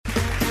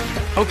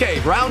Okay,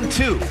 round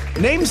 2.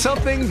 Name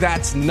something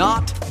that's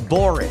not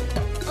boring.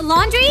 A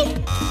laundry?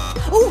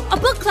 Ooh, a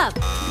book club.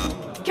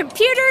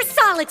 Computer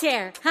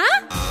solitaire,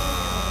 huh?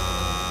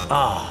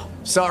 Ah,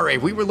 sorry,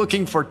 we were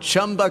looking for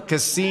Chumba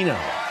Casino.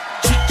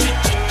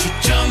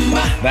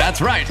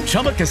 That's right,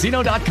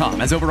 ChumbaCasino.com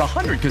has over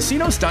 100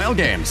 casino-style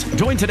games.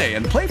 Join today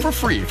and play for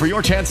free for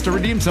your chance to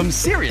redeem some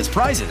serious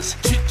prizes.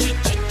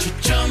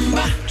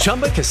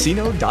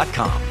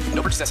 ChumbaCasino.com.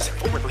 No purchase necessary.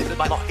 Void where prohibited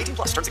by law. 18+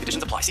 terms and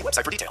conditions apply. See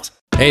website for details.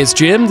 Hey, it's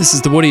Jim. This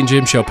is the Woody and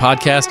Jim Show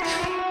podcast.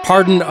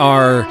 Pardon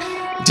our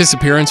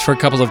disappearance for a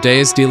couple of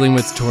days, dealing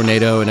with the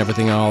tornado and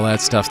everything, all that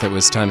stuff that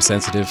was time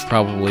sensitive.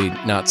 Probably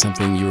not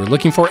something you were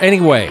looking for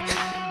anyway.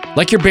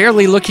 Like you're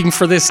barely looking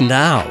for this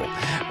now.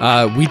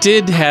 We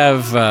did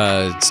have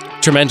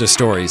tremendous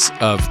stories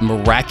of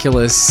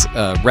miraculous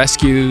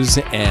rescues,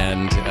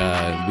 and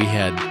we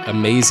had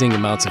amazing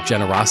amounts of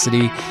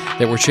generosity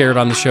that were shared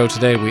on the show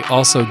today. We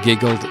also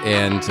giggled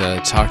and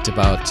talked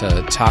about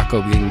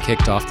Taco being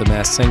kicked off The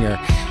Masked Singer,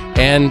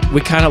 and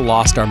we kind of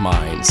lost our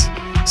minds.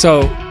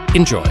 So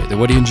enjoy the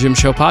Woody and Jim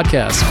Show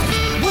podcast.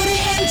 Woody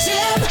and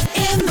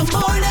Jim in the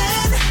morning.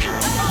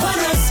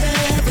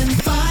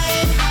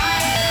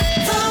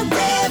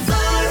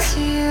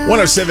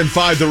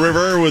 107.5 The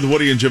River with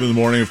Woody and Jim in the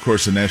morning. Of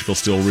course, Nashville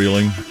still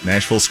reeling.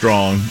 Nashville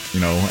strong,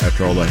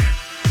 after all the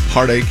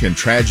heartache and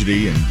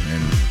tragedy and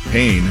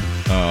pain.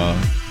 A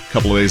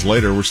couple of days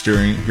later, we're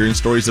hearing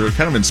stories that are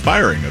kind of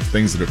inspiring of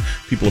things that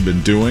people have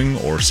been doing,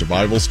 or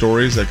survival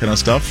stories, that kind of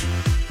stuff.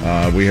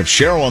 We have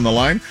Cheryl on the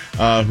line,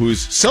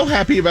 who's so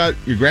happy about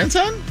your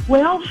grandson.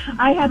 Well,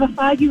 I have a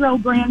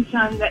 5-year-old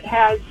grandson that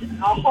has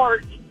a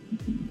heart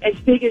as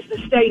big as the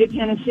state of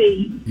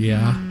Tennessee.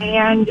 Yeah.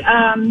 And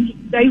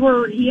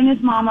he and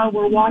his mama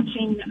were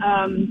watching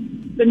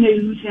the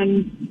news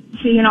and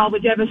seeing all the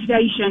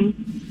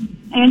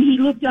devastation. And he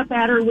looked up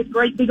at her with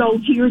great big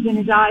old tears in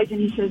his eyes, and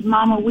he says,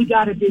 "Mama, we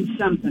got to do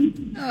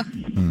something."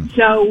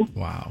 So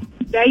Wow.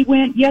 they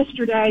went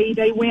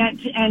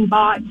and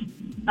bought,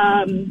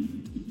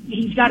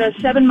 he's got a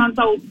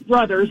 7-month-old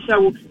brother,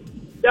 so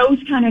those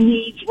kind of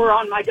needs were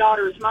on my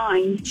daughter's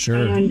mind.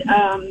 Sure. And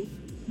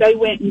they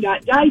went and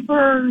got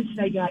diapers,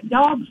 they got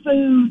dog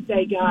food,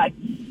 they got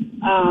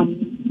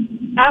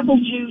apple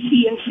juice.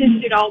 He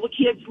insisted all the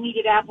kids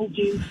needed apple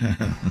juice.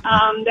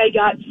 They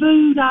got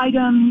food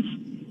items,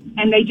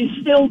 and they just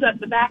filled up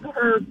the back of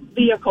her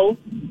vehicle.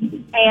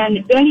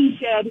 And then he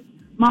said,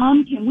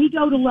 "Mom, can we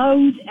go to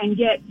Lowe's and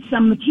get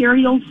some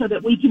materials so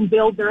that we can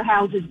build their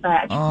houses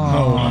back?" Oh,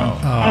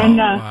 wow. And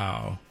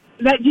Wow.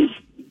 that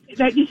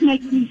just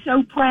makes me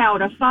so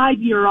proud. A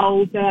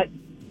 5-year-old that,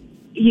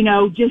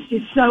 just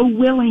is so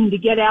willing to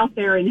get out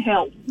there and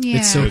help. Yeah.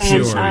 It's so And,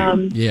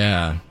 pure.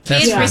 Yeah.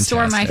 That's Kids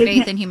restore my fantastic.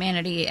 faith in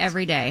humanity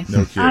every day.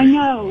 No kidding. I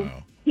know.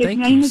 Wow. His Thank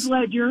name you. is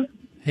Ledger.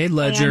 Hey,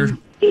 Ledger. and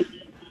it's-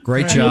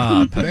 Great and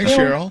job. if he- Thanks,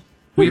 Cheryl.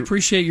 We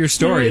appreciate your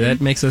story. That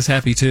makes us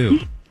happy, too.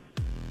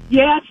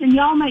 Yes, and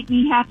y'all make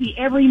me happy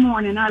every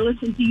morning. I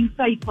listen to you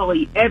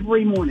faithfully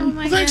every morning. Oh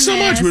my Thanks so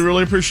goodness. much. We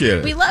really appreciate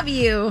it. We love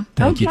you.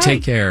 Thank you. Okay.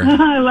 Take care.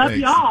 I love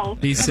Thanks. y'all.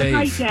 Be Have safe. a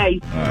great day.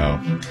 Wow.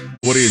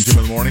 Woody and Jim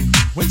in the morning.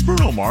 When's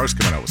Bruno Mars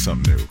coming out with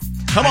something new?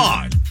 Come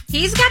on.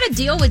 He's got a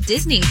deal with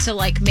Disney to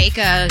make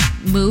a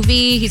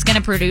movie. He's going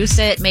to produce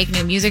it, make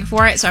new music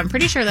for it. So I'm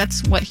pretty sure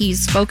that's what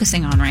he's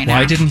focusing on right now.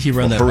 Why didn't he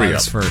run Well, that by hurry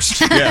us up.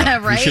 first? Yeah,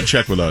 Right? you should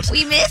check with us.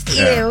 We missed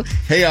Yeah. you.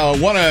 Hey, I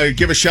want to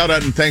give a shout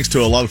out and thanks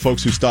to a lot of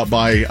folks who stopped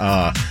by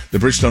the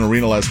Bridgestone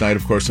Arena last night.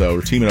 Of course,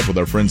 we're teaming up with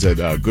our friends at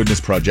Goodness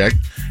Project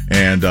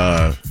and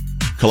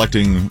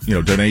collecting,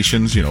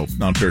 donations,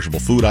 non-perishable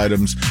food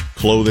items,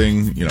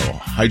 clothing,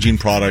 hygiene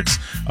products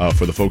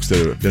for the folks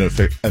that have been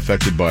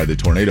affected by the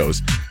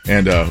tornadoes.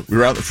 And we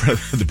were out in front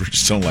of the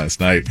Bridgestone last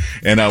night.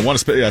 And I want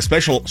to a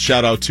special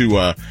shout out to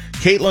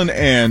Caitlin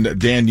and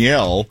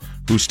Danielle,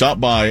 who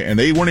stopped by, and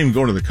they weren't even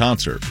going to the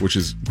concert, which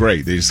is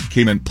great. They just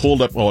came and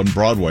pulled up on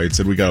Broadway and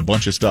said, "We got a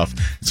bunch of stuff."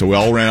 And so we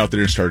all ran out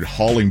there and started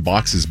hauling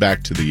boxes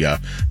back to the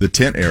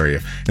tent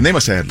area. And they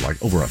must have had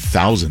over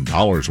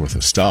 $1,000 worth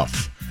of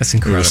stuff. That's It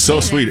incredible. was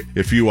so sweet.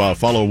 If you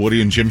follow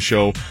Woody and Jim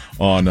Show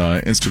on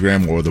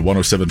Instagram or the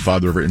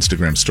 107.5 The River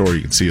Instagram story,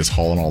 you can see us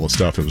hauling all the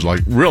stuff. It was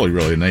really,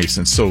 really nice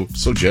and so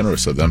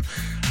generous of them.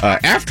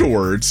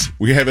 Afterwards,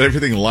 we have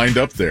everything lined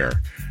up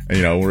there.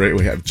 And,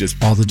 we have just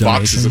All the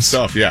boxes of donations?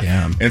 stuff.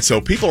 Yeah. And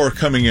so people are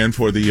coming in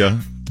for the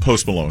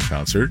Post Malone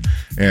concert,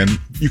 and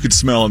you could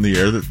smell in the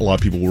air that a lot of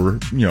people were,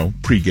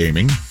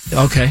 pre-gaming,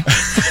 Okay.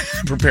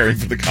 preparing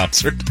for the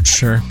concert.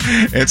 Sure.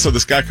 And so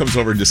this guy comes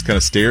over and just kind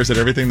of stares at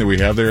everything that we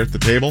have there at the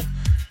table.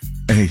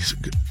 And he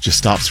just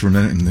stops for a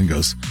minute and then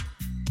goes,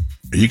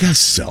 "Are you guys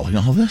selling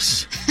all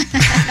this?"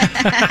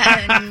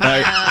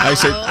 I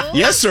said,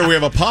 "Yes, sir. We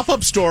have a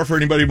pop-up store for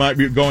anybody who might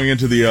be going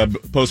into the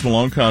Post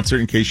Malone concert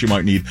in case you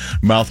might need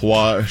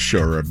mouthwash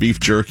or beef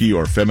jerky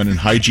or feminine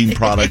hygiene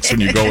products when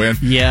you go in."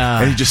 Yeah.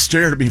 And he just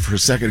stared at me for a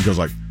second and goes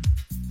like,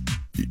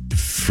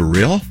 "For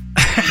real?"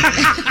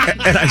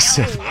 And I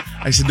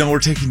said, "No, we're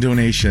taking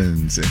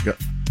donations." And he goes,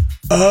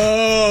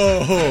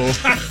 Oh.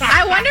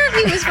 I wonder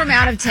if he was from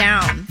out of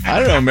town. I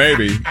don't know,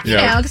 maybe. You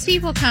know, because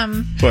people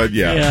come. But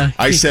yeah,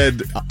 I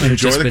said enjoy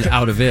just been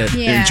out of it.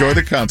 Yeah. Enjoy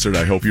the concert.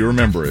 I hope you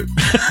remember it.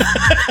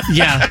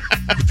 Yeah,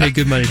 you pay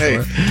good money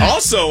for it.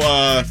 Also,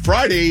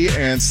 Friday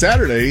and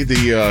Saturday,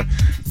 the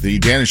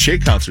Dan and Shay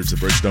concerts at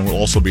Bridgestone will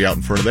also be out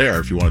in front of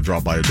there if you want to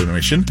drop by a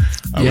donation.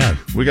 Yeah.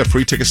 We got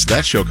free tickets to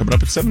that show coming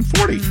up at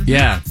 7:40.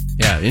 Yeah.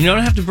 And you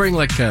don't have to bring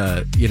like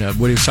what he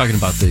was talking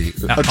about, the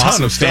ton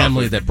awesome of stuff.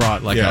 family that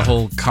brought like a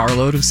whole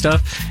carload of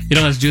stuff. You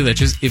don't have to do that.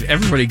 Just if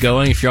everybody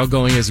if you're all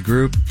going as a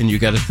group and you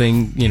got a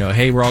thing,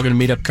 hey, we're all going to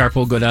meet up,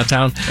 carpool, go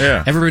downtown.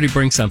 Yeah. Everybody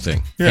bring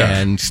something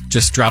and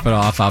just drop it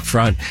off out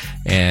front.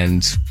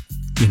 And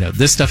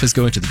this stuff is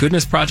going to the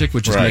Goodness Project,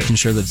 which is making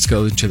sure that it's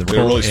going to the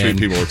They're really sweet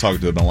people. We're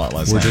talking to them a lot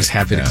last night. We're just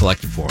happy to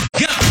collect it for them.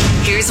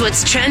 Here's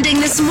what's trending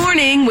this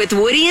morning with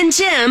Woody and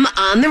Jim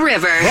on the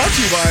river. Brought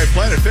to you by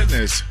Planet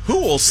Fitness. Who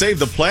will save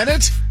the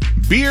planet?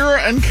 Beer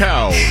and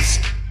cows.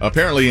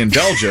 Apparently in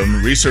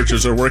Belgium,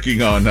 researchers are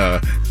working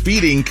on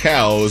feeding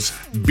cows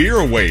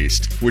beer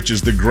waste, which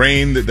is the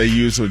grain that they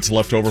use that's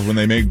left over when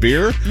they make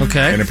beer.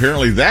 Okay. And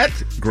apparently that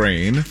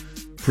grain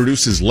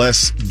produces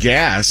less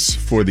gas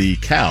for the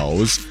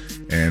cows.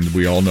 And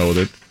we all know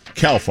that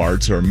cow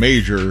farts are a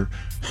major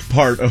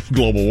part of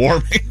global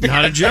warming.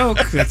 Not a joke.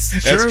 That's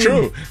true. That's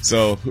true.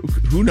 So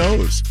who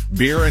knows?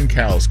 Beer and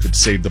cows could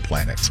save the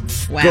planet.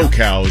 Wow. Go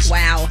cows.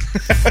 Wow.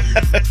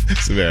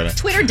 Savannah.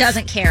 Twitter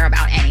doesn't care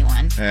about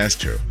anyone. That's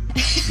true.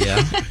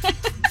 Yeah.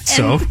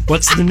 So,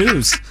 what's the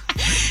news?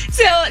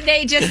 So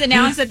they just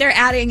announced that they're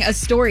adding a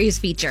stories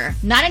feature.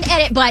 Not an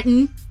edit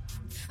button.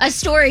 A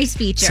stories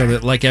feature. So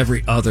that like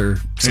every other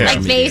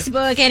social media.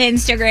 Facebook and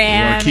Instagram.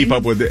 You want to keep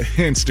up with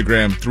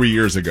Instagram 3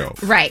 years ago.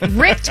 Right.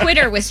 Rip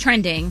Twitter was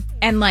trending.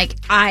 And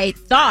I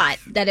thought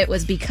that it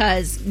was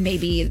because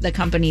maybe the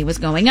company was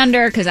going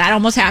under, because that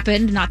almost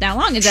happened not that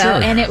long ago.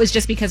 Sure. And it was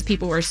just because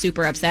people were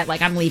super upset.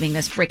 I'm leaving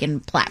this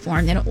freaking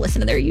platform. They don't listen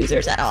to their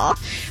users at all.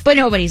 But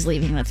nobody's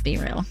leaving, let's be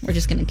real. We're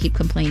just going to keep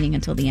complaining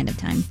until the end of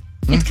time.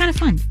 It's kind of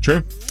fun. Sure.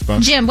 It's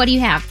fun. Jim, what do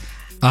you have?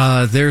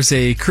 There's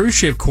a cruise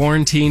ship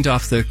quarantined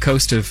off the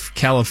coast of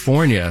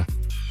California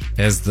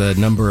as the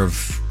number of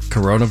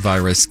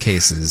coronavirus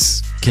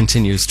cases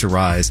continues to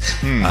rise.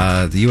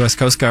 The U.S.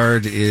 Coast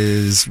Guard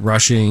is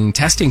rushing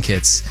testing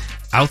kits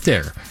out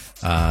there.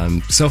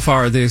 So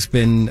far, there's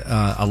been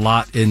a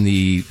lot in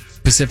the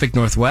Pacific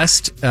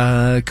Northwest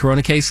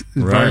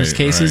virus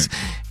cases,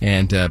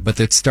 and but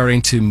it's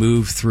starting to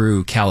move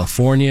through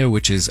California,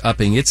 which is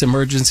upping its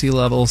emergency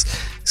levels.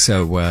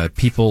 So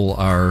people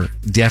are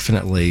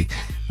definitely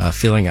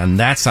feeling on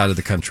that side of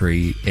the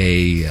country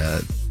a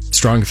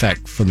strong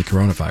effect from the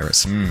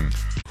coronavirus.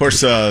 Of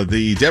course,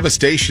 the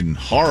devastation,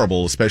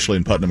 horrible, especially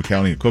in Putnam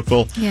County and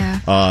Cookeville. Yeah.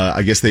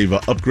 I guess they've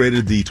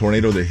upgraded the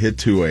tornado that hit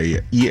to a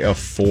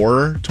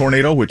EF4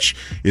 tornado, which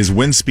is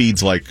wind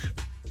speeds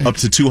up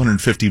to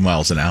 250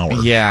 miles an hour.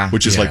 Yeah.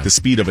 Which is like the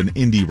speed of an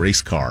Indy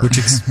race car. Which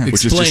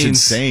which is just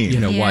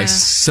insane. Why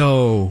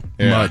so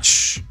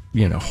much,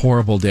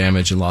 horrible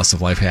damage and loss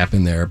of life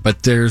happened there.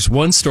 But there's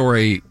one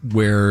story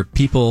where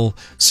people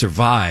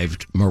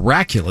survived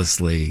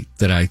miraculously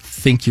that I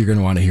think you're going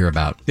to want to hear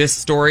about. This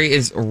story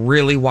is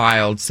really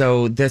wild.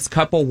 So this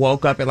couple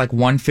woke up at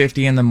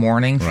 1:50 in the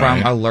morning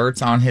from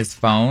alerts on his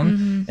phone.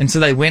 Mm-hmm. And so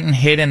they went and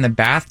hid in the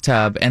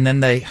bathtub, and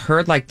then they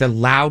heard the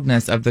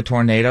loudness of the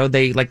tornado.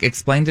 They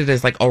explained it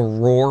as a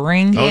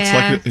roaring. Oh,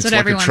 it's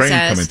like a train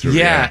coming through.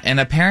 Yeah, and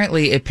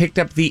apparently it picked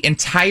up the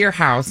entire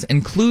house,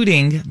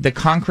 including the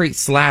concrete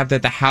slab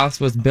that the house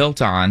was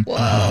built on.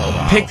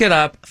 Whoa. Picked it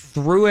up,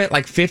 threw it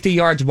 50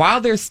 yards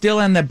while they're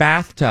still in the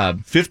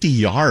bathtub. 50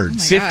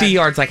 yards? 50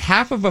 yards,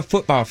 half of a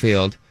football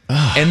field.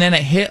 And then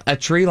it hit a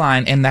tree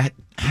line, and the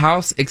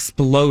house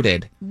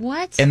exploded.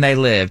 What? And they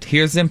lived.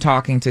 Here's them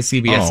talking to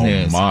CBS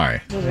News. Oh,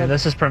 my. Yeah,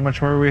 this is pretty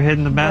much where we hid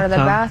in the bathtub. Where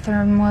the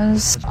bathroom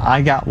was.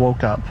 I got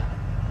woke up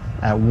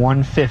at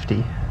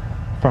 1:50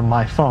 from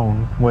my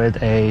phone with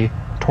a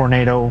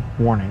tornado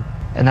warning.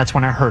 And that's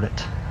when I heard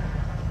it.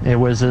 It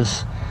was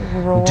this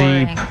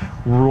deep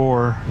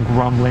roar,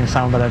 grumbling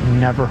sound that I've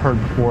never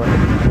heard before.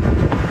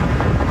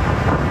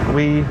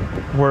 We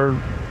were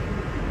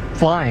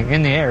flying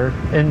in the air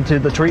into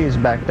the trees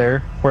back there,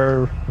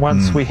 where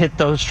once we hit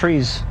those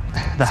trees,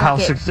 the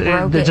house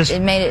exploded. The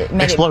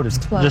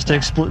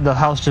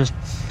house just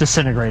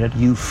disintegrated.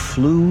 You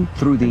flew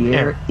through the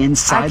air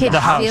inside the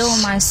house. I could feel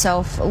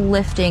myself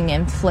lifting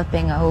and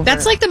flipping over.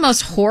 That's the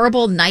most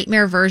horrible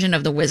nightmare version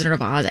of the Wizard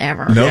of Oz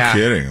ever. No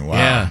kidding. Wow.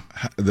 Yeah.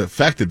 The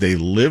fact that they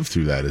lived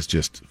through that is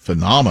just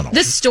phenomenal.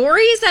 The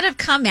stories that have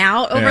come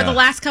out over the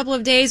last couple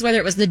of days, whether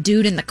it was the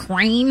dude in the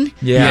crane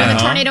when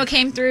the tornado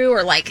came through,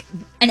 or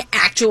an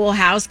actual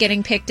house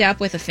getting picked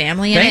up with a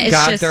family in it. Thank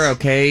God they're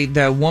okay.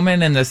 The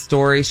woman in the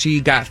story,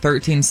 she got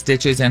 13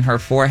 stitches in her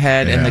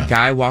forehead, and the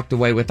guy walked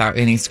away without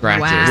any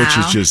scratches. Wow. Which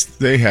is just,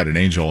 they had an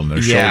angel on their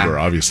shoulder,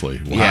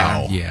 obviously.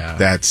 Wow. Yeah.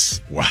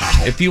 That's, wow.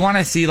 If you want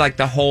to see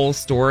the whole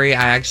story,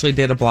 I actually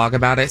did a blog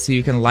about it, so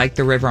you can like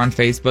the river on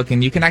Facebook,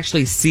 and you can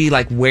actually see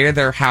where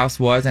their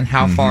house was and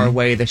how far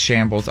away the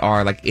shambles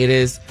are. It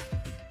is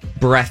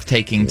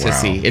breathtaking to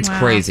see. It's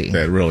crazy.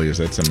 That really is.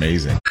 That's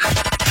amazing.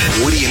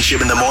 Woody and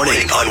Jim in the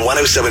morning on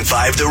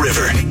 107.5 The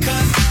River.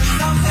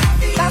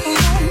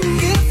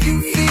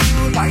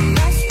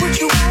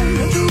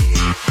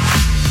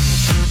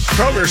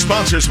 Kroger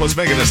sponsors what's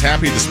making us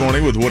happy this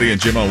morning with Woody and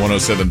Jim on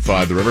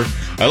 107.5 The River.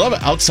 I love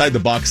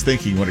outside-the-box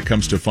thinking when it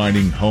comes to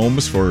finding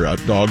homes for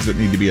dogs that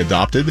need to be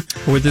adopted.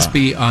 Or would this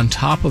be on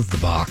top of the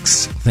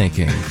box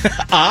thinking?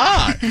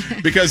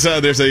 Because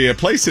there's a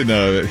place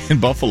in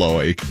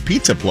Buffalo, a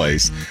pizza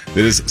place,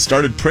 that has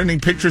started printing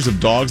pictures of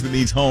dogs that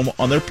needs home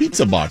on their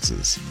pizza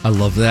boxes. I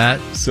love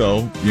that.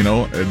 So,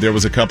 there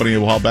was a company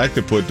a while back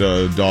that put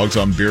dogs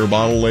on beer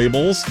bottle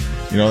labels,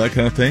 that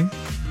kind of thing.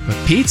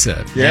 But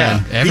pizza.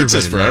 Yeah, man,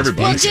 pizza's for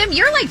everybody. Well, Jim,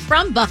 you're like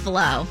from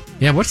Buffalo.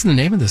 Yeah, what's the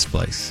name of this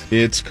place?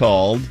 It's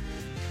called,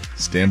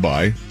 stand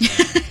by.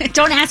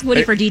 Don't ask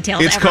Woody for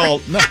details. It's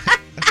called, no,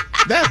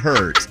 that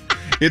hurts.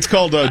 It's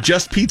called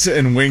Just Pizza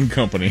and Wing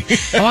Company.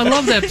 Oh, I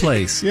love that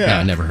place. Yeah.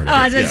 I never heard of it.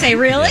 I was going to say,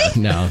 really?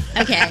 Yeah, no.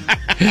 Okay.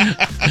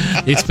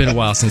 It's been a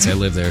while since I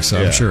lived there,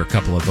 so I'm sure a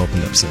couple have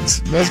opened up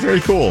since. That's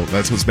very cool.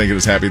 That's what's making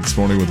us happy this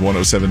morning with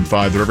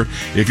 107.5 The River.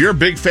 If you're a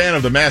big fan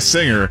of The Masked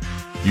Singer,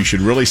 you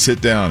should really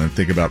sit down and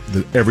think about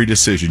every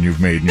decision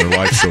you've made in your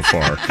life so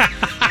far.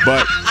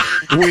 But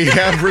we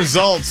have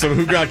results of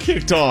who got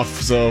kicked off,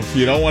 so if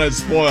you don't want it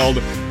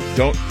spoiled,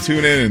 don't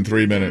tune in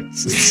 3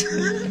 minutes.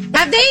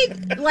 Have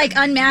they,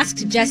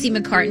 unmasked Jesse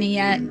McCartney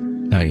yet?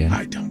 Not yet.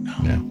 I don't know.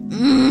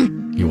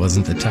 No. He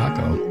wasn't the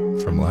taco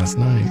from last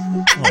night.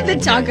 The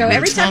taco.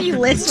 Every time you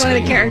list one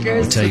of the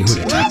characters. I'll tell you who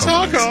the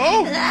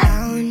taco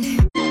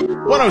was.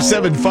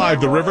 107.5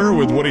 The River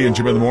with Woody and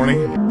Jim in the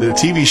morning. The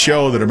TV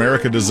show that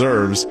America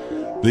deserves.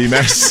 The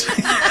Masked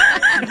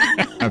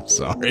I'm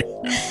sorry.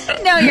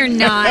 No, you're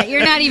not.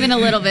 You're not even a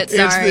little bit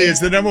sorry. It's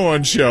the number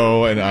one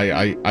show, and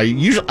I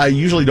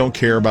usually don't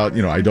care about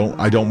I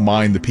don't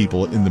mind the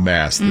people in the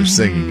mask. They're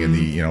singing in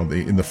the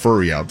in the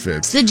furry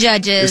outfits. The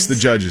judges. It's the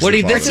judges.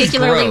 Woody, this is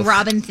particularly growth.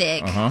 Robin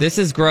Thicke. This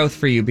is growth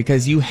for you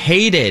because you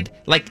hated,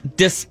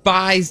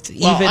 despised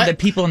the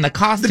people in the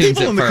costumes. The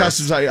people in the first.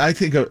 costumes, I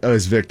think of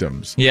as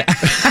victims. Yeah,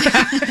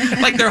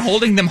 like they're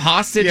holding them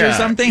hostage or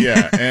something.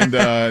 Yeah,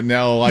 and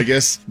now I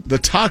guess the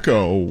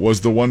taco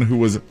was the one who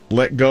was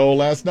let go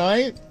last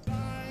night.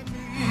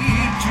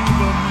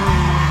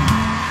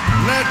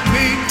 Let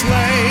me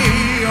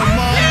play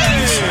among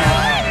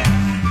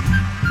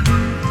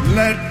you.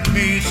 Let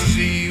me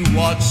see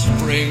what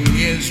spring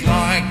is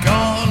like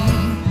on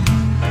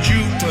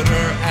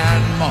Jupiter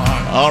and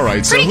Mars. All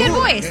right, Pretty good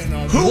voice.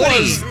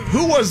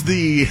 Who was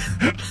the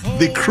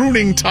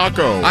crooning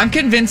taco? I'm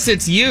convinced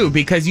it's you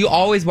because you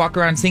always walk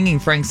around singing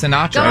Frank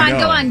Sinatra.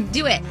 Go on,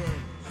 do it.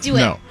 Do it.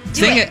 No.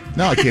 Sing it.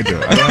 No, I can't do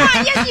it.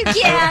 Yes, you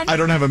can. I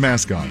don't have a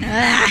mask on.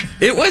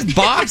 It was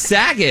Bob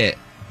Saget.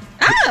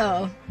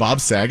 Oh. Bob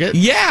Saget?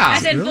 Yeah.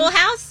 As in Full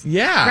House?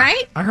 Yeah.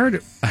 Right? I heard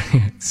it.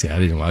 See, I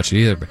didn't watch it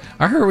either, but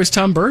I heard it was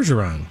Tom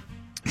Bergeron.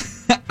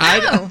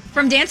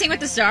 From Dancing with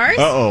the Stars?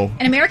 Uh-oh.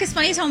 And America's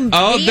Funniest Home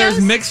Oh, Videos?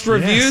 there's mixed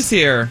reviews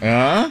here.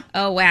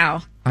 Oh,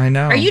 wow. I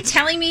know. Are you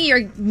telling me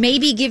you're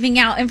maybe giving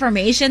out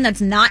information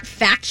that's not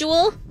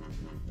factual?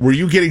 Were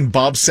you getting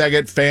Bob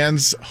Saget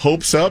fans'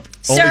 hopes up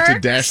only to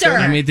dash them?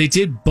 I mean, they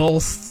did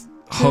both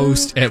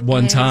host at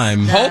one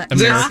time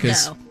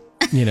America's,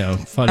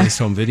 funniest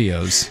home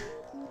videos.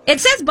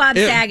 It says Bob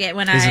Saget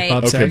when Is it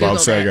Bob Saget? Bob Googled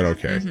Saget, it.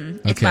 okay.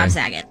 Mm-hmm. It's Bob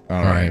Saget.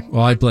 All right.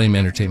 Well, I blame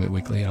Entertainment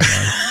Weekly on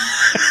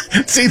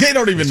that. See, they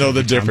don't even know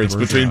the difference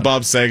between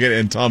Bob Saget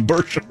and Tom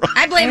Bergeron.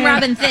 I blame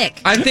Robin Thicke.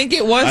 I think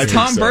it was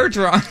Tom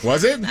Bergeron.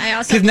 Was it? I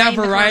also Because now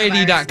blame the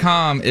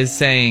Variety.com is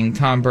saying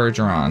Tom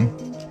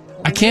Bergeron.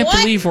 I can't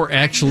believe we're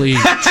actually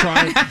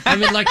trying. I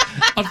mean,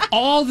 of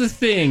all the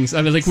things,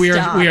 we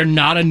are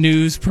not a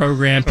news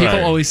program.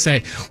 People always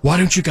say, "Why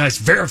don't you guys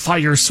verify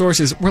your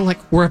sources?"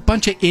 We're a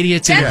bunch of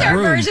idiots in That's a our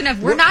room. version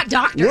of we're not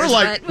doctors. We're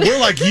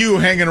like you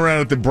hanging around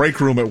at the break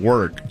room at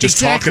work, just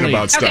talking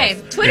about stuff. Okay,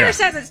 Twitter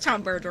says it's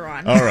Tom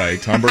Bergeron. All right,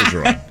 Tom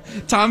Bergeron.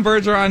 Tom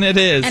Bergeron it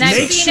is. And I've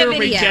Make seen sure a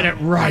video. we get it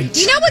right. Do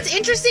you know what's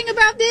interesting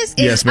about this? Is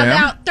Yes, ma'am.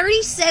 about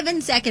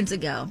 37 seconds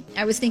ago,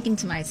 I was thinking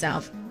to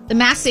myself, The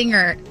Masked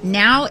Singer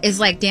now is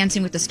like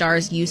Dancing with the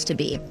Stars used to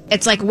be.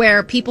 It's like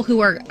where people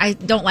who are, I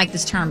don't like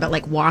this term,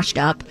 but washed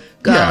up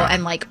go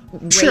and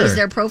raise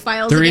their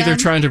profiles They're again. either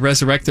trying to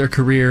resurrect their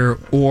career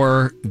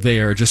or they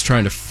are just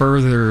trying to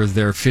further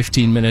their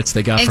 15 minutes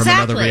they got from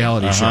another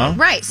reality show.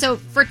 Right. So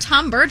for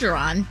Tom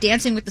Bergeron,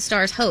 Dancing with the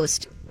Stars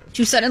host,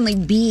 to suddenly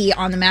be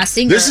on The Masked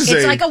Singer, This is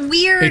it's like a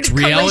weird It's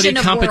reality collision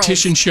of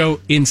competition worlds. show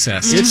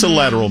incest. It's a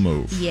lateral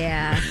move.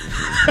 Yeah.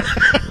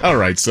 All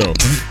right, so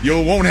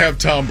you won't have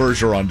Tom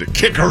Bergeron to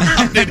kick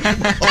around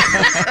anymore.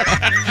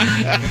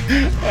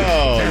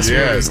 That's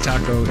where his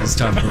taco is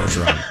Tom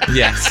Bergeron.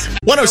 Yes.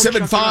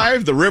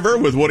 107.5 The River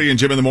with Woody and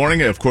Jim in the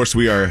morning. Of course,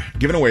 we are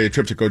giving away a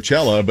trip to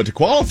Coachella, but to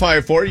qualify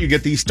for it, you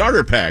get the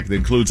starter pack that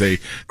includes a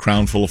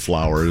crown full of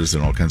flowers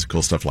and all kinds of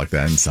cool stuff like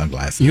that and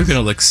sunglasses. You're going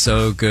to look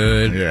so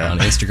good on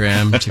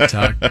Instagram,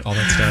 TikTok, all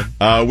that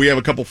stuff. We have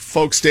a couple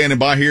folks standing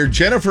by here.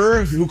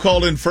 Jennifer, who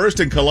called in first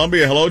in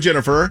Columbia. Hello,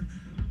 Jennifer.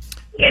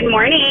 Good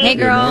morning. Hey,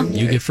 girl.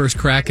 You get first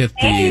crack at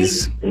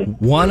these.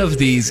 One of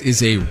these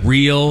is a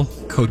real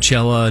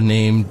Coachella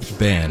named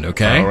band,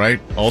 okay? All right.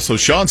 Also,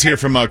 Sean's here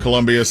from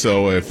Columbia,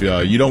 so if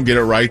you don't get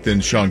it right, then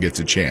Sean gets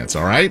a chance,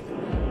 all right?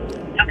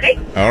 Okay.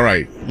 All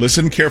right.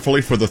 Listen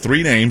carefully for the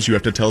three names. You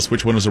have to tell us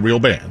which one is a real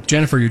band.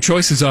 Jennifer, your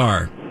choices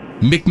are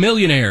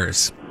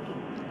McMillionaires,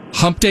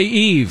 Hump Day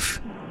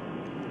Eve,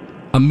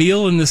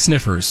 Emil and the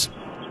Sniffers.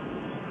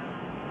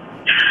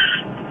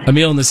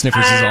 Emil and the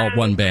Sniffers is all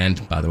one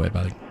band, by the way,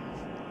 buddy.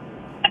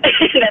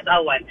 That's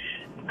all one.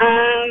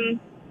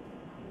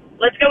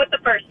 Let's go with the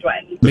first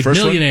one.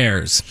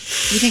 McMillionaires.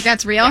 You think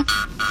that's real?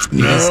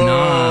 It's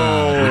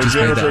not. We just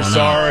made that Jennifer, one up.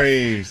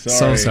 sorry.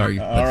 So sorry.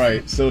 All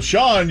right. So,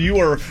 Sean, you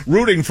are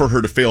rooting for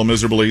her to fail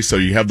miserably, so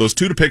you have those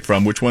two to pick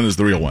from. Which one is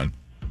the real one?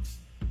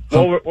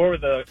 What were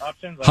the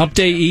options? Hump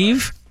Day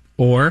Eve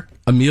or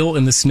Emil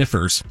and the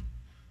Sniffers?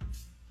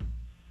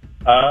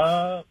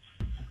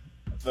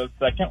 The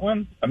second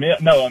one? Emil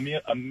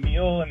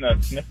and the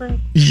Sniffers?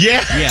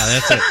 Yeah. Yeah,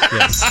 that's it.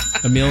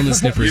 Yes. Emil and the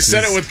Sniffers. You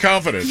said it with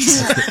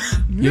confidence.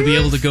 You'll be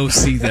able to go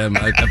see them.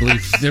 I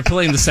believe they're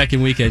playing the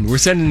second weekend. We're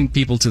sending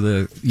people to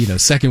the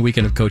second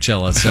weekend of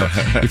Coachella. So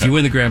if you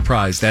win the grand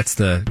prize, that's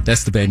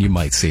the band you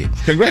might see.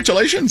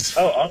 Congratulations.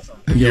 Oh, awesome.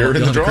 You're in You'll the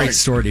have a drawing. great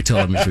story to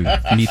tell them if you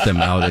meet them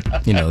out at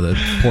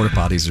the porta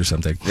potties or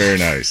something. Very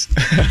nice.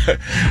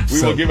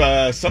 We will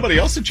give somebody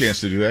else a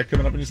chance to do that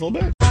coming up in just a little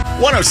bit.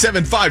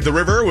 107.5 The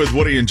River with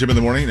Woody and Jim in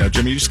the morning. Now,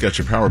 Jimmy, you just got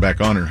your power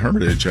back on in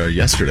Hermitage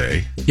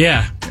yesterday.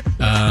 Yeah.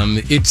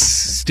 It's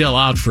still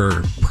out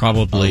for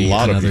probably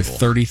another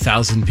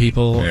 30,000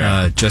 people.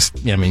 Yeah.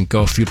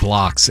 Go a few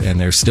blocks, and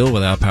they're still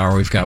without power.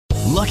 We've got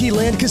Lucky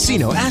Land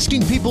Casino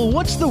asking people,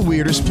 what's the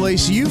weirdest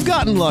place you've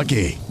gotten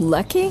lucky?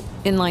 Lucky?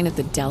 In line at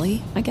the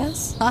deli, I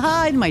guess?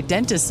 Aha, in my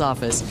dentist's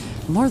office.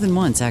 More than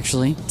once,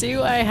 actually.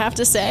 Do I have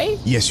to say?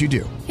 Yes, you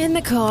do. In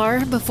the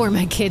car before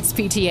my kids'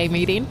 PTA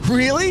meeting.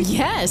 Really?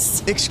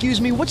 Yes. Excuse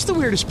me, what's the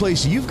weirdest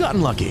place you've gotten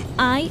lucky?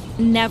 I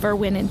never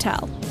win and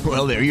tell.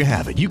 Well, there you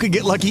have it. You can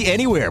get lucky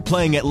anywhere,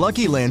 playing at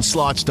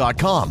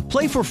LuckyLandSlots.com.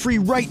 Play for free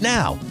right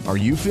now. Are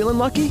you feeling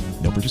lucky?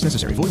 No purchase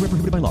necessary. Void where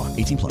prohibited by law.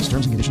 18+.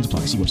 Terms and conditions apply.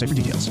 See website for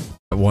details.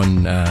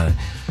 one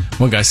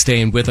guy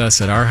staying with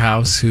us at our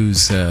house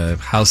whose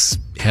house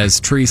has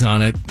trees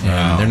on it,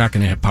 and they're not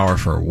going to have power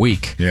for a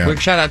week. Yeah. Quick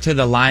shout out to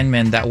the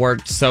linemen that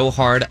worked so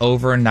hard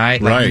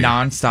overnight,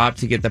 nonstop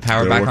to get the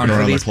power back on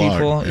for these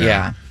people.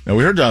 Yeah. Now,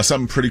 we heard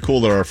something pretty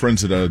cool that our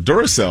friends at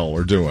Duracell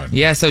are doing.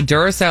 Yeah, so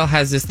Duracell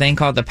has this thing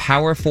called the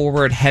Power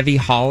Forward Heavy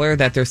Hauler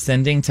that they're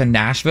sending to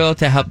Nashville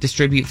to help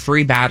distribute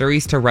free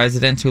batteries to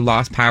residents who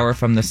lost power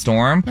from the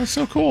storm. That's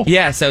so cool.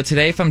 Yeah, so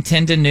today from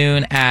 10 to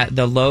noon at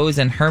the Lowe's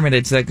in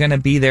Hermitage, they're going to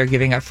be there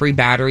giving out free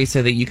batteries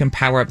so that you can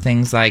power up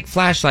things like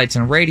flashlights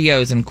and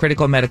radios and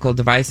critical medical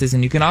devices.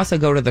 And you can also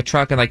go to the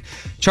truck and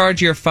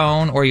charge your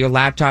phone or your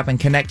laptop and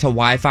connect to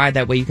Wi-Fi.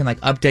 That way you can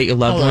update your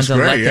loved ones and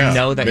let them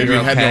know that Maybe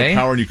you're you okay. had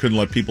no power and you couldn't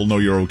let people know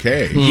you're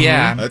okay.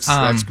 Yeah.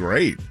 That's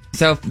great.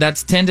 So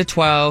that's 10 to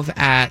 12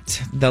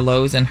 at the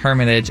Lowe's in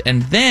Hermitage.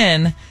 And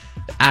then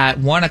at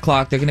 1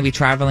 o'clock, they're going to be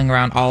traveling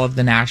around all of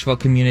the Nashville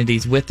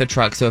communities with the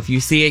truck. So if you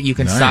see it, you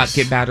can stop,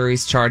 get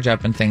batteries, charge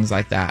up, and things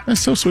like that.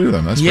 That's so sweet of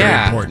them. That's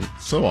very important.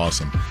 So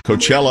awesome.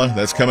 Coachella,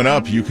 that's coming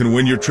up. You can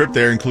win your trip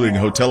there, including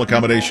hotel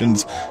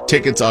accommodations,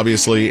 tickets,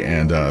 obviously,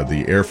 and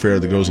the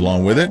airfare that goes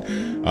along with it.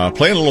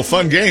 Playing a little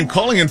fun game.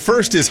 Calling in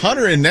first is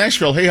Hunter in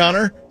Nashville. Hey,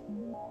 Hunter.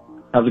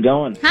 How's it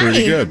going?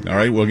 Pretty good. All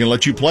right, we're going to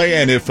let you play,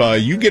 and if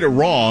you get it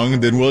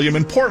wrong, then William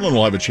in Portland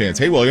will have a chance.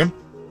 Hey, William.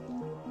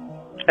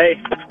 Hey.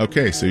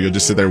 Okay, so you'll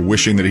just sit there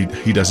wishing that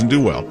he doesn't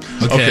do well.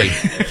 Okay.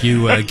 If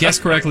you guess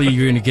correctly,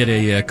 you're going to get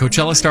a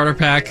Coachella starter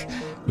pack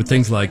with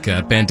things like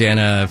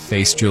bandana,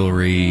 face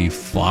jewelry,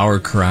 flower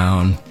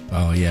crown.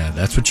 Oh, yeah,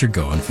 that's what you're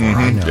going for.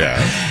 I know. Yeah.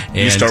 And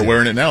you start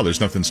wearing it now.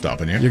 There's nothing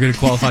stopping you. You're going to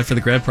qualify for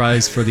the grand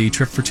prize for the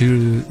trip for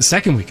two, the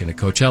second weekend at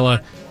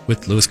Coachella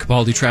with Louis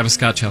Capaldi, Travis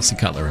Scott, Chelsea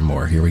Cutler, and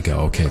more. Here we go.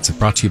 Okay, it's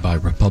brought to you by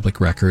Republic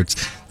Records.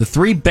 The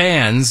three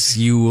bands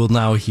you will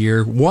now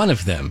hear, one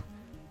of them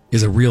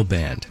is a real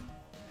band.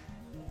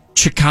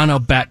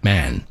 Chicano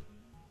Batman,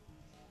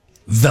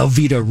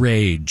 Velveeta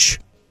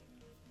Rage,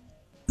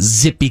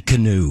 Zippy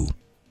Canoe.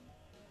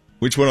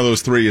 Which one of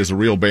those three is a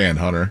real band,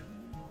 Hunter?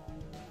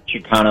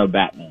 Chicano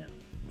Batman.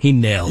 He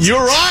nails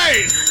You're it.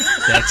 right!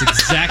 That's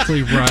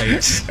exactly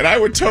right. And I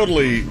would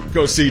totally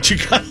go see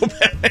Chicano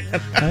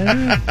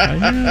Batman.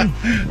 I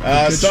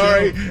know.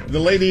 Sorry, the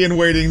lady in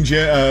waiting,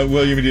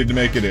 William, you didn't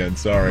make it in.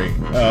 Sorry.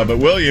 But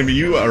William,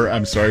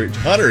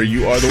 Hunter,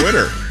 you are the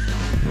winner.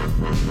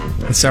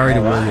 And sorry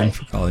to William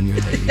for calling you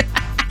a lady.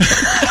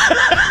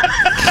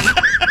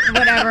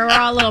 Whatever, we're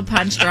all a little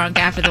punch drunk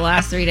after the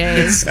last 3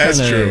 days. That's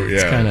true, yeah.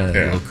 It's kind of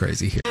yeah. a little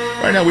crazy here.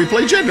 Right now, we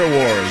play Gender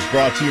Wars,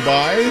 brought to you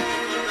by,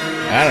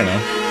 I don't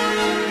know.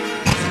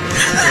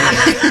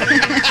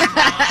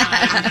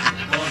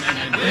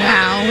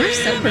 Wow, we're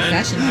so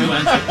professional.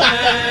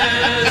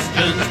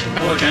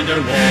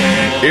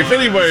 If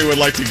anybody would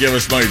like to give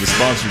us money to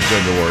sponsor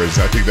Gender Wars,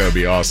 I think that would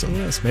be awesome.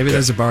 Yes, maybe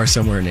there's a bar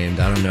somewhere named,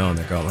 I don't know, and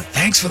they're going like,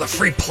 thanks for the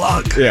free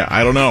plug. Yeah,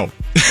 I don't know.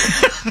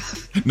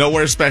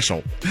 Nowhere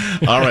special.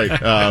 All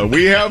right.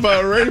 We have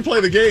ready to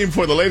play the game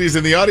for the ladies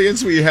in the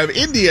audience. We have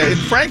India in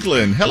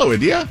Franklin. Hello,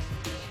 India.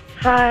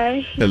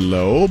 Hi.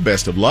 Hello.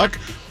 Best of luck.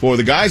 For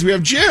the guys, we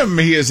have Jim.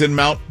 He is in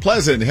Mount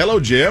Pleasant. Hello,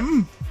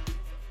 Jim.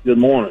 Good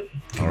morning.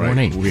 All right.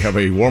 Morning. We have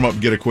a warm-up,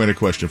 get acquainted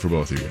question for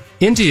both of you.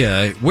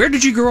 India, where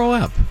did you grow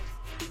up?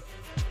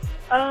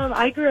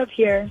 I grew up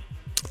here.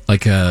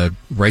 Like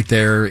right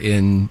there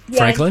in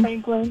Franklin?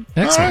 In Franklin.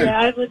 Excellent.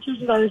 Yeah, I've lived here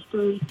since I was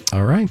 3.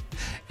 All right.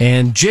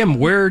 And Jim,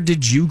 where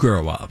did you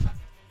grow up?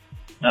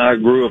 I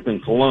grew up in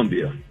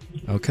Columbia.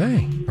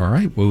 Okay. All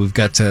right. Well, we've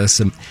got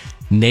some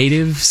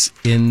natives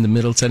in the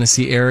Middle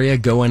Tennessee area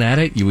going at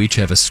it. You each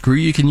have a screw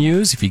you can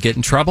use if you get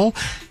in trouble.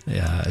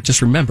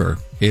 Just remember,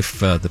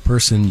 if the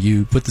person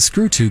you put the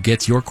screw to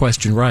gets your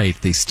question right,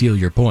 they steal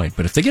your point.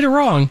 But if they get it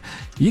wrong,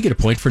 you get a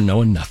point for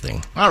knowing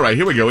nothing. All right,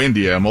 here we go.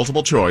 India,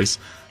 multiple choice.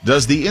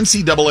 Does the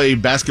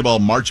NCAA basketball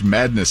March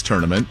Madness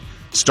tournament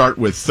start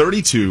with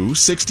 32,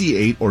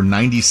 68, or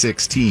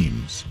 96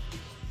 teams?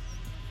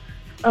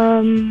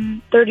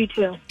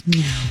 32.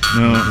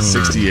 No,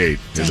 68.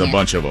 There's a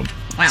bunch of them.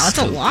 Wow, that's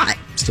a lot.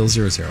 Still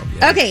 0-0.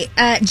 Yeah. Okay,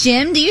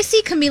 Jim, do you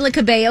see Camila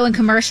Cabello in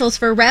commercials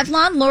for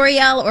Revlon,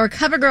 L'Oreal, or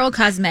CoverGirl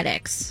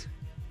Cosmetics?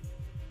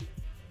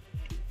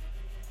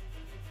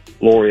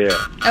 L'Oreal.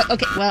 Oh,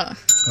 okay, well.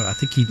 I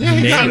think he Yeah,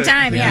 nailed same it.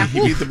 time, yeah. He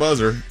beat the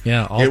buzzer.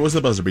 Yeah. It was the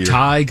buzzer beater.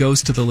 Tie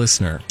goes to the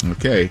listener.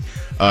 Okay.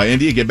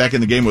 India, get back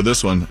in the game with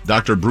this one.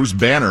 Dr. Bruce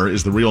Banner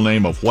is the real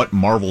name of what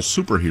Marvel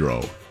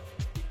superhero?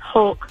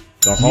 Hulk.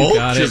 The Hulk You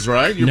got it. is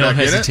right. You're no back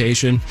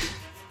hesitation.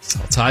 It's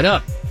all tied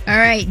up. All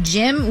right,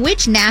 Jim,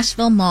 which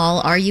Nashville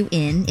mall are you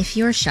in if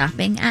you're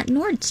shopping at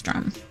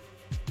Nordstrom?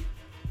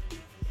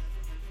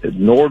 At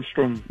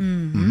Nordstrom.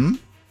 Mm-hmm.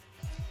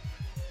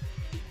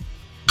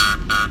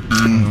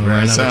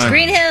 Right on.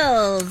 Green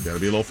Hills. Got to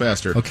be a little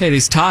faster. Okay, it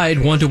is tied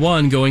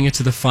 1-1 going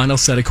into the final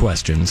set of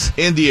questions.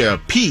 India,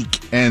 Peak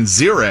and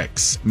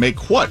Xerox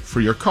make what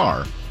for your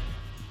car?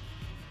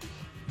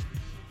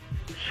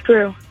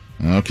 Screw.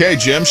 Okay,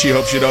 Jim, she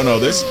hopes you don't know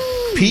this.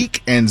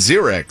 Peak and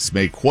Xerox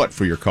make what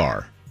for your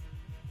car?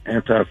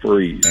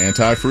 Antifreeze.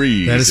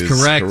 Antifreeze. That is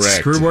correct.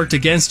 Screw worked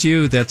against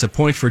you. That's a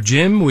point for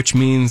Jim, which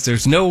means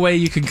there's no way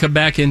you can come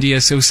back,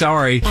 India. So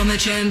sorry. I'm the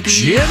champion.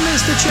 Jim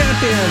is the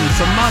champion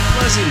from Mount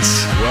Pleasant.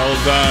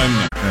 Well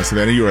done. Now,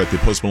 Savannah, you were at the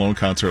Post Malone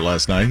concert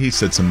last night. He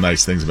said some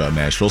nice things about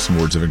Nashville, some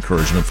words of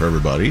encouragement for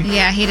everybody.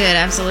 Yeah, he did,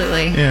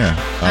 absolutely.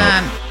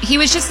 Yeah. He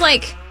was just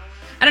like,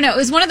 I don't know, it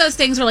was one of those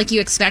things where like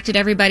you expected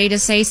everybody to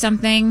say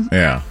something.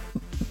 Yeah.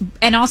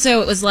 And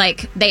also it was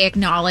like they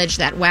acknowledged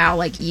that, wow,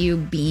 like you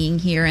being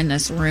here in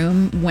this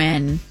room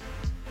when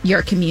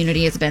your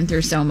community has been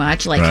through so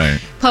much. Like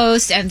Right.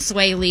 Post and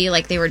Sway Lee,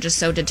 like they were just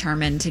so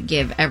determined to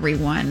give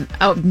everyone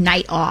a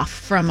night off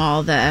from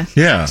all the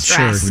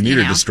stress. We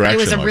needed distraction.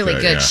 It was a like really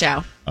that, good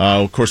yeah. show.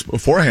 Of course,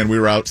 beforehand, we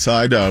were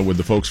outside with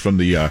the folks from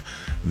the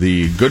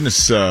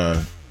Goodness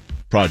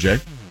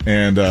Project,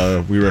 and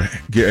we were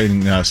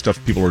getting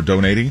stuff people were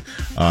donating.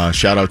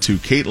 Shout out to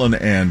Caitlin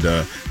and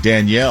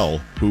Danielle,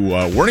 who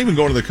weren't even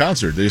going to the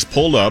concert. They just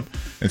pulled up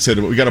and said,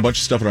 we got a bunch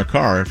of stuff in our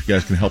car. If you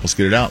guys can help us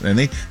get it out. And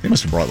they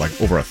must have brought like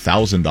over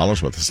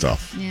 $1,000 worth of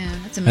stuff. Yeah,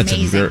 that's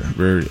amazing. That's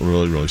very,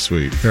 really, really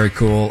sweet. Very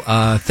cool.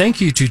 Thank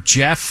you to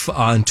Jeff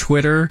on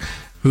Twitter,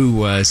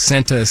 who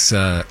sent us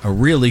a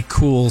really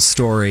cool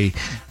story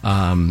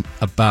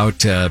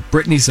about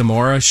Brittany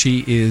Zamora.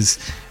 She is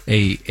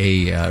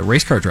a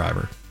race car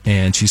driver,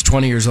 and she's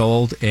 20 years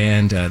old,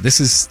 and this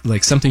is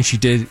like something she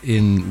did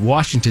in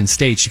Washington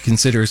State. She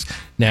considers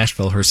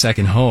Nashville her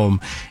second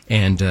home,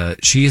 and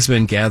she has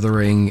been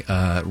gathering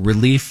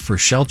relief for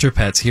shelter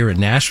pets here in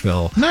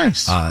Nashville.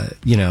 Nice.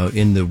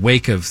 In the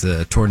wake of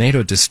the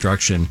tornado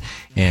destruction,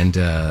 and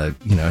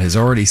has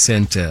already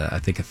sent I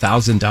think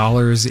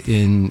 $1,000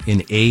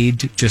 in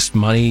aid, just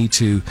money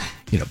to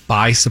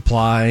buy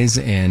supplies,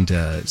 and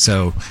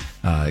so.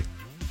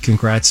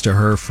 Congrats to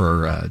her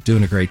for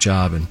doing a great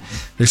job. And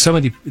there's so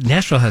many,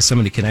 Nashville has so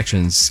many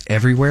connections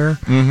everywhere,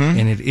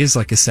 and it is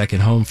like a second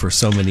home for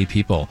so many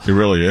people. It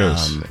really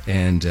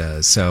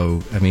is.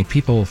 So, I mean,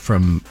 people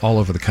from all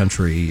over the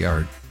country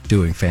are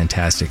doing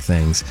fantastic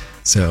things.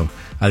 So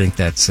I think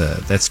that's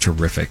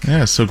terrific.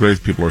 Yeah, it's so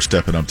great people are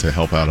stepping up to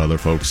help out other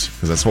folks,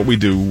 because that's what we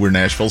do. We're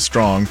Nashville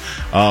Strong.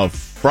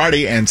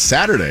 Friday and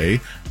Saturday,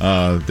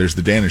 there's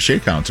the Dan and Shay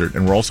concert,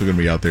 and we're also going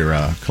to be out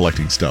there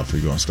collecting stuff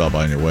if you want to stop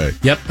by on your way.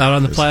 Yep, out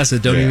on the plaza.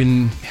 Don't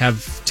even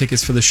have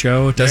tickets for the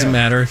show. It doesn't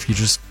matter if you're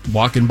just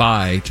walking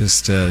by.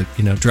 Just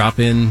drop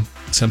in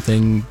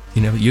something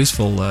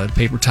useful,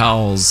 paper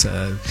towels,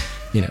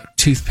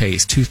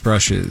 toothpaste,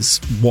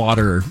 toothbrushes,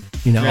 water,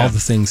 all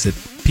the things that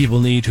people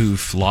need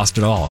who've lost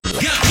it all.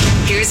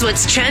 Here's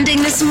what's trending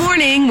this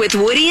morning with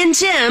Woody and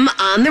Jim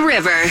on the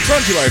river.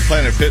 Brought to you by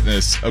Planet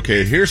Fitness.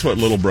 Okay, here's what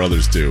little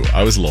brothers do.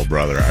 I was a little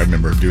brother. I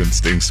remember doing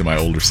things to my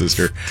older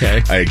sister.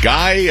 Okay. A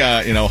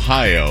guy in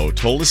Ohio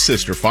told his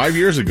sister 5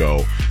 years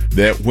ago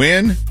that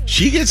when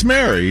she gets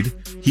married,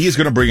 he is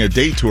going to bring a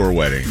date to her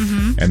wedding.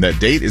 And that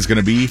date is going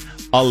to be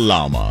a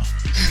llama.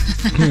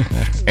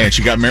 And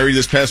she got married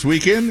this past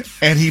weekend,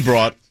 and he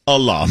brought a a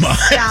llama.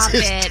 Stop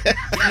it.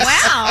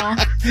 Wow.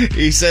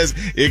 He says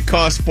it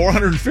cost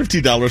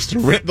 $450 to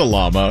rent the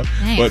llama,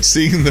 Thanks. but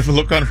seeing the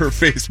look on her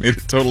face made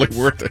it totally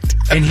worth it.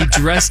 And he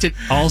dressed it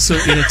also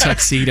in a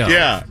tuxedo.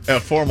 Yeah, a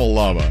formal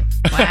llama.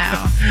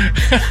 Wow.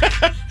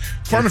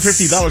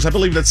 $450, I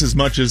believe that's as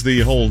much as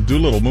the whole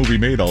Doolittle movie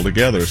made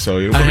altogether, so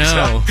it I works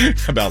know.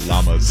 out about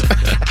llamas.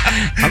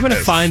 I'm going to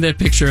find that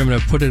picture. I'm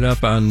going to put it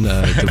up on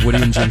the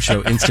Woody and Jim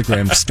Show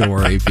Instagram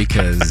story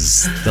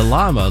because the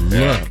llama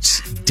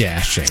looked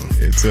dashing.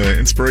 It's an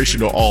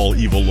inspiration to all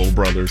evil little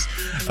brothers.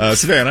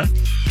 Savannah?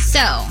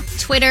 So,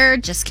 Twitter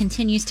just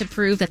continues to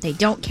prove that they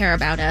don't care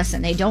about us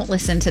and they don't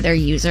listen to their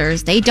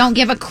users. They don't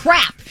give a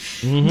crap.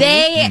 Mm-hmm.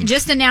 They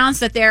just announced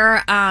that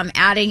they're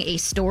adding a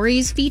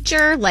stories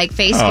feature like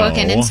Facebook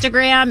and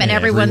Instagram, and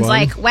everyone's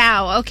like,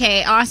 wow,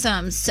 okay,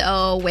 awesome.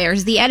 So,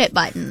 where's the edit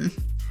button?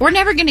 We're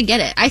never going to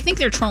get it. I think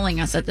they're trolling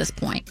us at this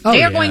point.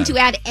 They are going to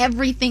add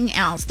everything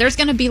else. There's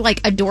going to be like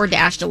a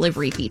DoorDash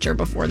delivery feature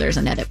before there's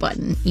an edit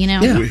button, you know?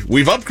 Yeah.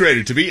 We've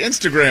upgraded to be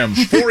Instagram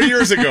 4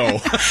 years ago.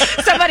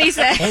 Somebody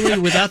said... Only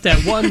without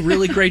that one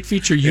really great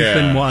feature you've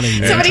been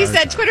wanting. Somebody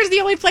said Twitter's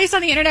the only place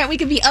on the internet we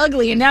can be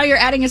ugly, and now you're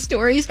adding a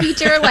stories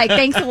feature? Like,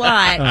 thanks a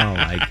lot. Oh,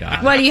 my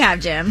God. What do you have,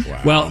 Jim?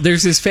 Wow. Well,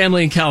 there's this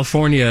family in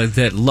California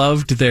that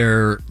loved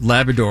their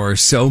Labrador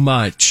so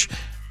much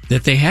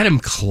that they had him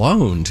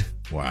cloned.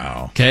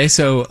 Wow. Okay,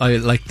 so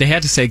like they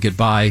had to say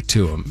goodbye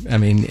to him. I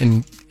mean,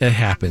 and it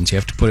happens. You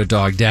have to put a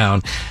dog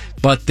down.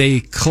 But they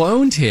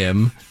cloned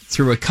him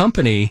through a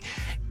company,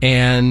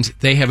 and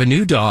they have a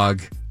new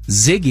dog,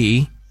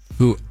 Ziggy,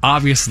 who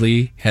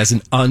obviously has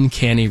an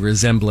uncanny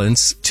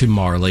resemblance to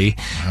Marley.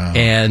 Wow.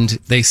 And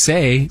they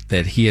say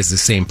that he has the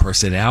same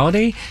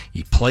personality,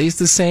 he plays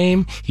the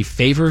same, he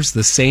favors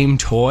the same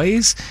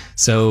toys.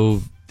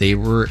 So they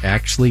were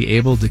actually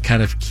able to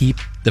kind of keep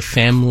the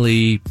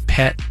family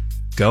pet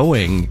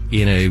going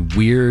in a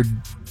weird,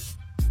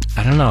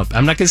 I don't know,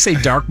 I'm not going to say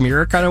Dark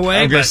Mirror kind of way.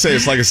 I'm going to say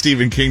it's like a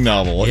Stephen King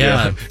novel.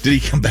 Yeah. Did he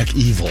come back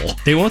evil?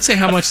 They won't say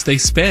how much they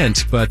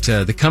spent, but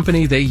the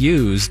company they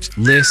used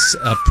lists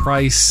a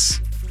price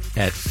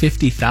at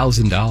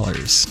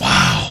 $50,000.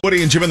 Wow.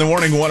 Woody and Jim in the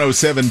morning,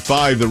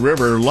 107.5 The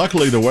River.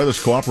 Luckily, the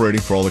weather's cooperating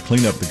for all the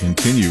cleanup that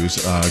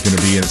continues. Going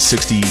to be at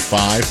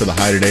 65 for the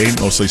high today.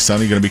 Mostly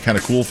sunny. Going to be kind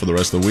of cool for the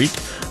rest of the week.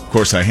 Of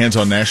course, Hands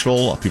on Nashville.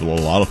 A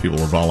lot of people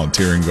are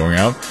volunteering going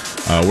out.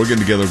 We're getting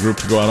together a group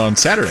to go out on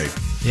Saturday.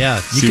 Yeah,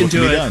 you See can what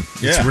do be it. done.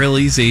 It's real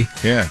easy.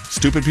 Yeah,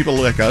 stupid people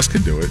like us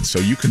can do it, so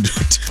you can do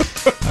it too.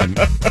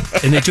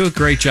 And they do a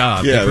great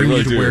job. Yeah, they bring they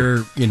you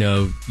really to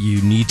where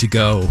you need to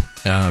go,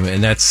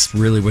 and that's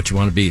really what you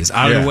want to be: is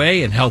out of the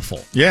way and helpful.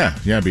 Yeah,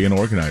 being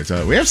organized.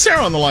 We have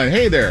Sarah on the line.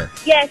 Hey there.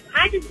 Yes,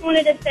 I just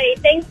wanted to say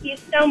thank you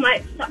so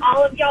much to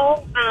all of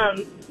y'all.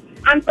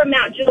 I'm from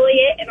Mount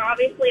Juliet, and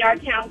obviously our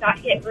town got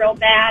hit real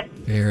bad.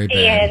 Very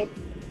bad. And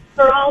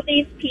for all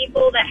these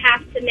people that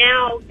have to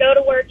now go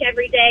to work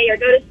every day or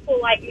go to school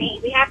like me,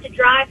 we have to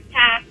drive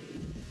past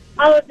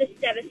all of this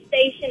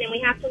devastation, and we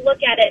have to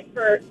look at it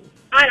for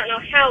I don't know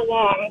how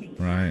long.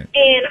 Right.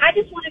 And I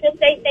just wanted to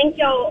say thank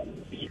y'all.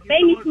 It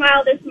made me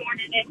smile this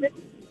morning. It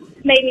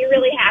just made me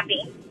really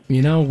happy.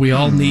 You know, we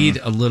all need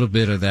a little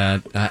bit of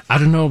that. I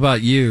don't know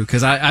about you,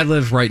 because I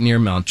live right near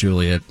Mount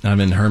Juliet. I'm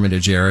in the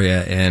Hermitage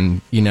area,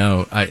 and,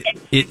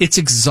 it's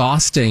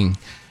exhausting.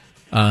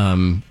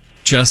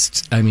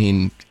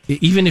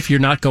 Even if you're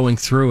not going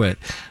through it,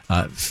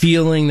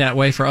 feeling that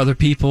way for other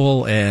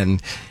people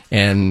and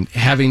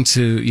having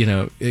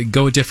to,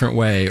 go a different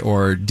way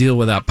or deal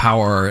without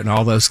power and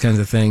all those kinds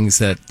of things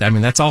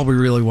that's all we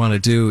really want to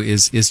do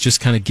is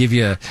just kind of give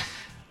you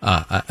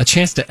a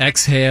chance to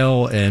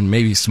exhale and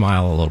maybe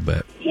smile a little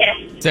bit.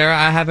 Yes. Sarah,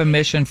 I have a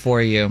mission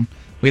for you.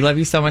 We love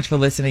you so much for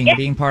listening and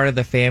being part of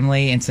the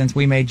family. And since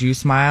we made you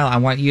smile, I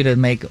want you to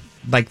make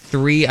like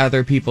 3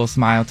 other people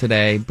smile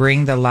today.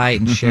 Bring the light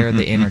and share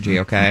the energy,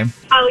 okay?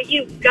 Oh,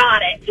 you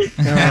got it.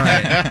 All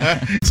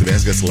right.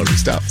 Savannah's got celebrity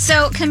stuff.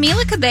 So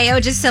Camila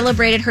Cabello just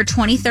celebrated her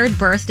 23rd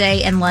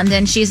birthday in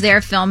London. She's there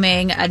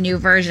filming a new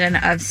version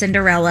of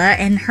Cinderella,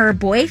 and her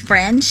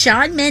boyfriend,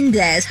 Shawn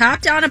Mendes,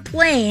 hopped on a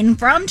plane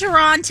from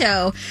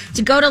Toronto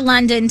to go to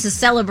London to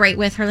celebrate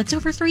with her. That's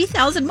over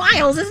 3,000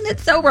 miles. Isn't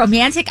it so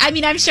romantic? I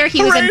mean, I'm sure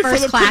he was in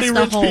first class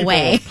the whole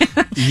way.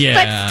 Yeah.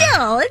 But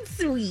still, it's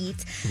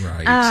sweet.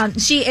 Right.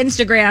 She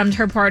Instagrammed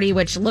her party,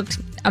 which looked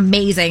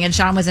amazing, and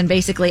Shawn was in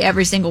basically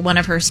every single one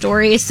of her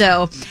stories.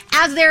 So,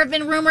 as there have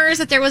been rumors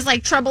that there was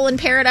like trouble in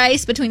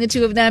paradise between the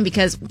two of them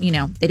because,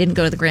 they didn't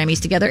go to the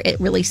Grammys together, it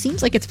really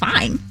seems like it's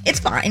fine. It's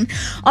fine.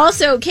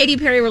 Also, Katy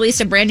Perry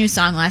released a brand new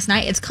song last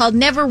night. It's called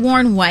Never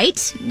Worn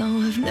White.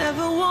 No, I've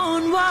never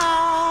worn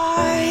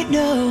white,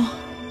 no.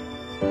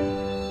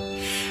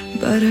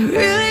 But I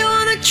really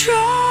want to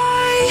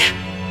try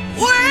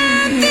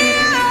with you.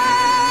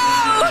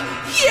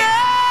 Yeah.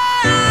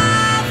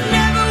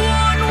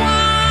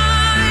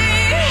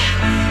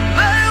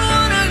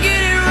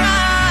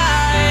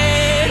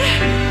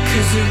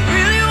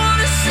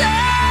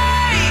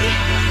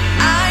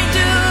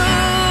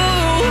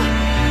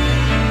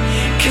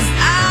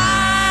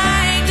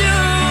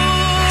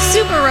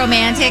 Super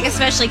romantic,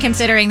 especially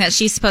considering that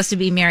she's supposed to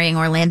be marrying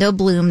Orlando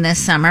Bloom this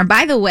summer.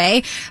 By the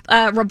way,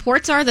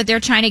 reports are that they're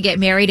trying to get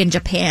married in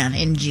Japan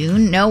in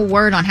June. No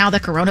word on how the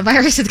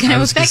coronavirus is going to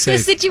affect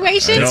this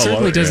situation. It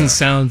certainly doesn't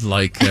sound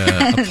like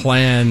a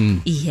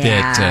plan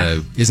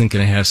that isn't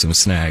going to have some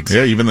snags.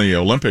 Yeah, even the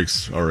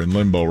Olympics are in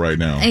limbo right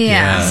now.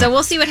 Yeah, so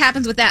we'll see what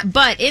happens with that.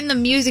 But in the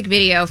music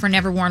video for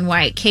Never Worn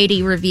White,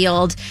 Katie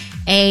revealed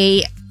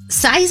a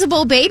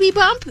sizable baby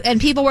bump,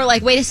 and people were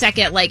like, wait a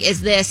second, like,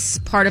 is this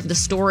part of the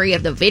story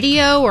of the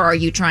video, or are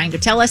you trying to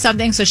tell us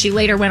something? So she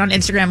later went on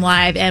Instagram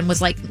Live and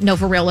was like, no,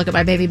 for real, look at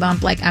my baby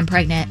bump, like, I'm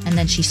pregnant. And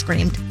then she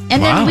screamed,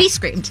 and then we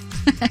screamed.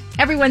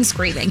 Everyone's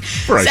screaming.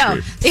 Right, so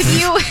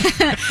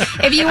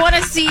if you want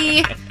to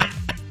see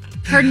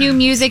her new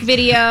music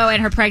video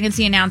and her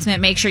pregnancy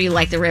announcement, make sure you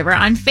like The River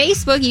on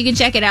Facebook. You can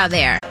check it out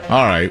there.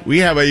 All right, we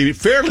have a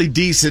fairly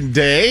decent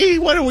day.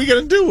 What are we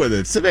going to do with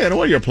it? Savannah,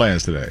 what are your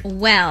plans today?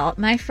 Well,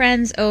 my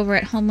friends over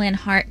at Homeland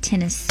Heart,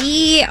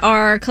 Tennessee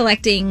are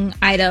collecting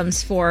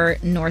items for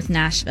North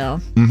Nashville,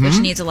 which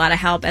needs a lot of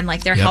help. And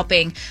like they're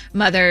helping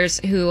mothers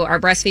who are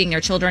breastfeeding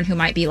their children who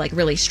might be like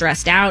really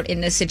stressed out in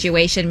this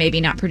situation,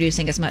 maybe not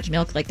producing as much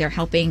milk. Like they're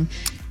helping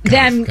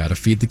them gotta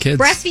feed the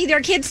kids, breastfeed their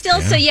kids still.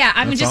 So yeah,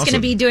 I'm just going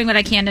to be doing what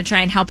I can to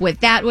try and help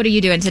with that. What are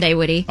you doing today,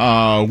 Woody?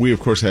 We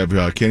of course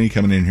have Kenny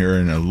coming in here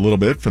in a little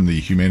bit from the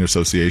Humane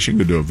Association.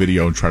 Going to do a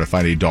video and try to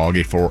find a dog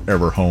a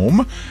forever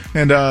home.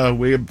 And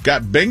we've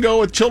got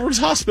bingo at Children's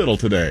Hospital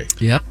today.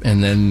 Yep,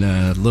 and then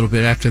a little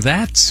bit after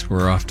that,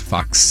 we're off to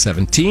Fox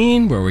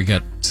 17, where we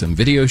got some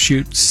video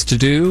shoots to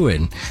do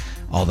and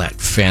all that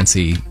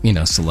fancy,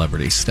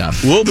 celebrity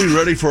stuff. We'll be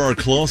ready for our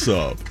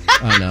close-up.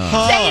 I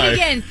know. Say it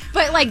again,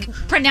 but like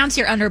pronounce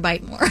your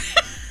underbite more.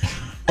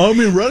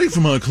 I'm ready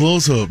for my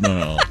close-up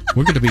now.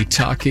 We're going to be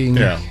talking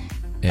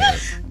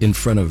in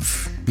front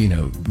of,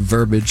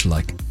 verbiage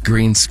like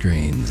green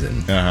screens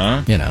and,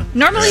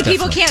 Normally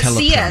people like can't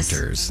see us,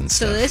 and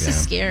so stuff, this is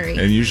scary.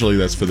 And usually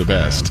that's for the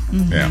best.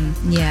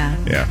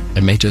 Yeah. I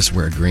may just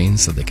wear green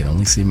so they can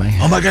only see my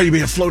head. Oh my God, you'd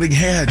be a floating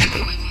head.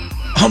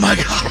 Oh my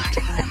God.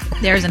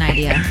 There's an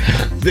idea.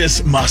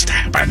 This must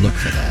happen. Look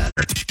for that.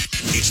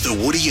 It's the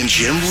Woody and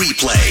Jim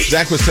replay.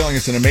 Zach was telling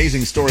us an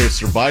amazing story of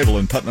survival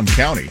in Putnam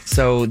County.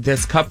 So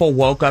this couple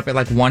woke up at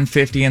like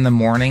 1:50 in the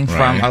morning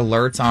from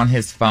alerts on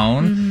his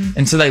phone.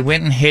 And so they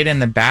went and hid in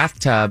the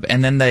bathtub,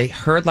 and then they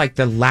heard like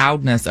the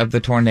loudness of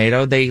the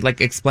tornado. They like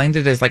explained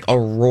it as like a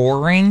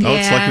roaring. Oh,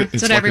 it's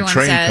like a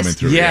train coming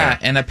through. Yeah,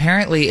 and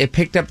apparently it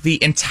picked up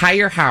the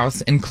entire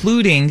house,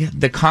 including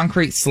the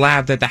concrete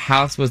slab that the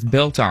house was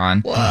built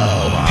on. Whoa.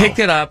 Wow. Picked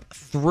it up,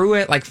 threw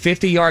it like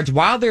 50 yards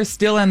while they're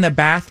still in the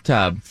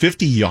bathtub.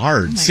 50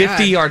 yards?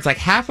 50 yards, like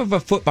half of a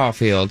football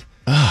field.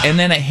 And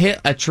then it hit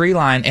a tree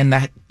line, and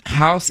the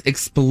house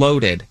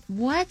exploded.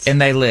 What? And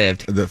they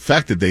lived. The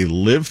fact that they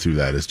lived through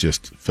that is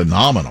just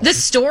phenomenal. The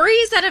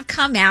stories that have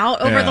come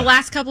out over the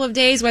last couple of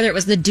days, whether it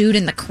was the dude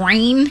in the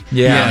crane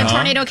when the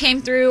tornado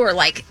came through, or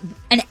like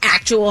an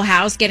actual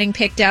house getting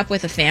picked up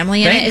with a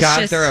family in it. Thank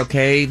God they're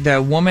okay. The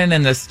woman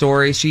in the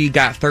story, she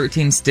got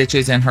 13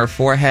 stitches in her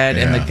forehead,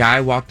 and the guy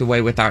walked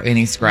away without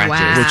any scratches.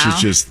 Wow. Which is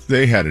just,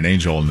 they had an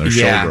angel in their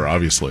shoulder,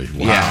 obviously.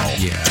 Wow.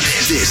 Yeah.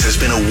 This has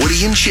been a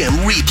Woody and Jim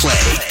replay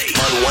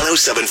on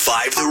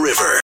 107.5 The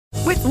River.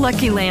 With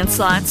Lucky Land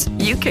Slots,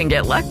 you can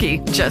get lucky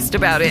just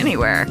about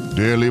anywhere.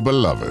 Dearly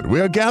beloved, we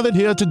are gathered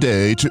here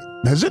today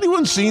to... Has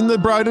anyone seen the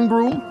bride and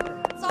groom?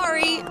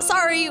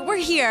 Sorry, we're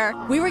here.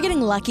 We were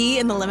getting lucky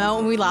in the limo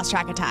and we lost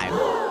track of time.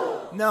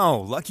 No,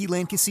 Lucky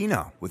Land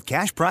Casino, with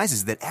cash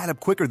prizes that add up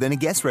quicker than a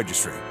guest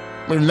registry.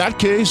 In that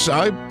case,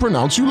 I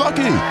pronounce you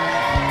lucky.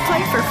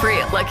 Play for free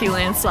at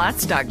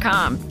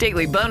LuckyLandSlots.com.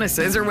 Daily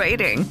bonuses are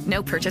waiting.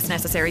 No purchase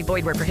necessary.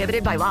 Void where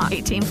prohibited by law.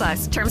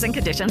 18+. Terms and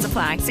conditions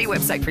apply. See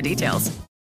website for details.